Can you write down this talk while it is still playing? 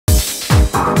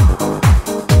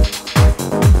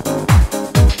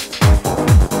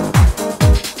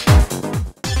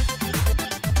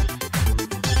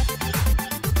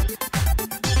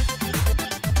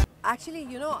Actually,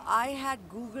 you know, I had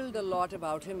Googled a lot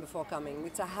about him before coming.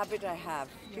 It's a habit I have.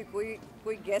 कि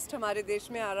कोई guest हमारे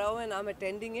देश में आ रहा हो and I'm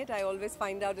attending it, I always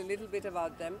find out a little bit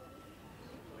about them.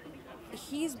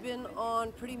 He's been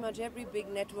on pretty much every big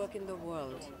network in the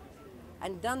world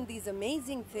and done these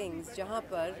amazing things जहाँ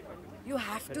पर you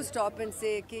have to stop and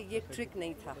say कि ये trick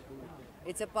नहीं था.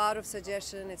 It's a power of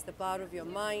suggestion, it's the power of your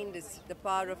mind, it's the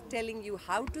power of telling you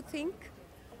how to think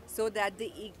so that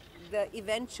the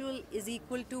eventual is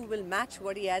equal to will match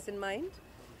what he has in mind.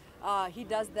 He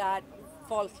does that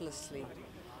faultlessly.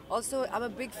 Also, I'm a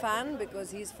big fan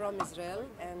because he's from Israel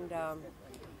and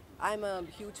I'm a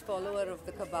huge follower of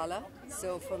the Kabbalah.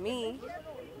 So for me,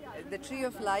 the tree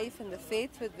of life and the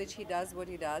faith with which he does what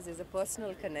he does is a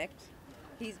personal connect.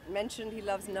 He's mentioned he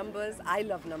loves numbers. I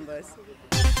love numbers.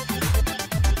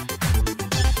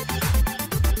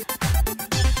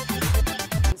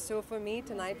 So for me,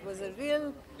 tonight was a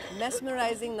real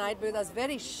mesmerizing night because I was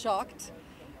very shocked.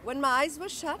 When my eyes were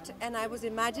shut and I was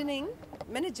imagining,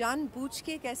 मैंने जानबूझ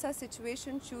के एक ऐसा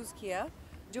situation choose किया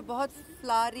जो बहुत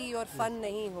flowery और fun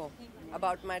नहीं हो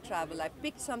about my travel. I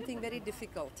picked something very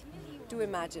difficult to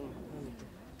imagine.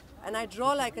 And I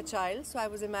draw like a child, so I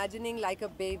was imagining like a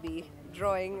baby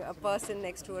drawing a person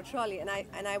next to a trolley.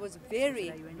 And I was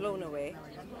very blown away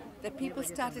that people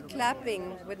started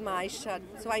clapping with my eyes shut.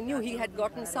 So I knew he had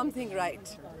gotten something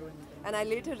right. And I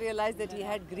later realized that he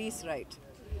had Greece right.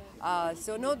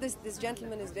 So no, this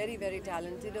gentleman is very, very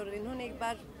talented. और इन्होंने एक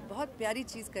बार बहुत प्यारी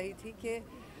चीज़ कही थी कि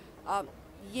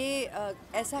ये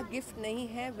ऐसा gift नहीं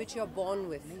है which you're born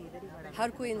with. हर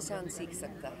कोई इंसान सीख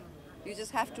सकता है. You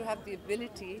just have to have the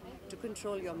ability to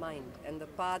control your mind and the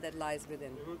power that lies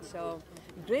within. So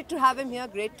great to have him here,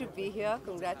 great to be here.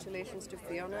 Congratulations to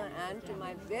Fiona and to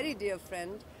my very dear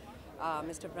friend,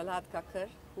 Mr. Prahlad Kakkar,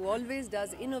 who always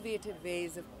does innovative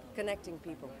ways of connecting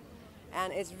people.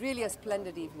 And it's really a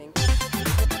splendid evening.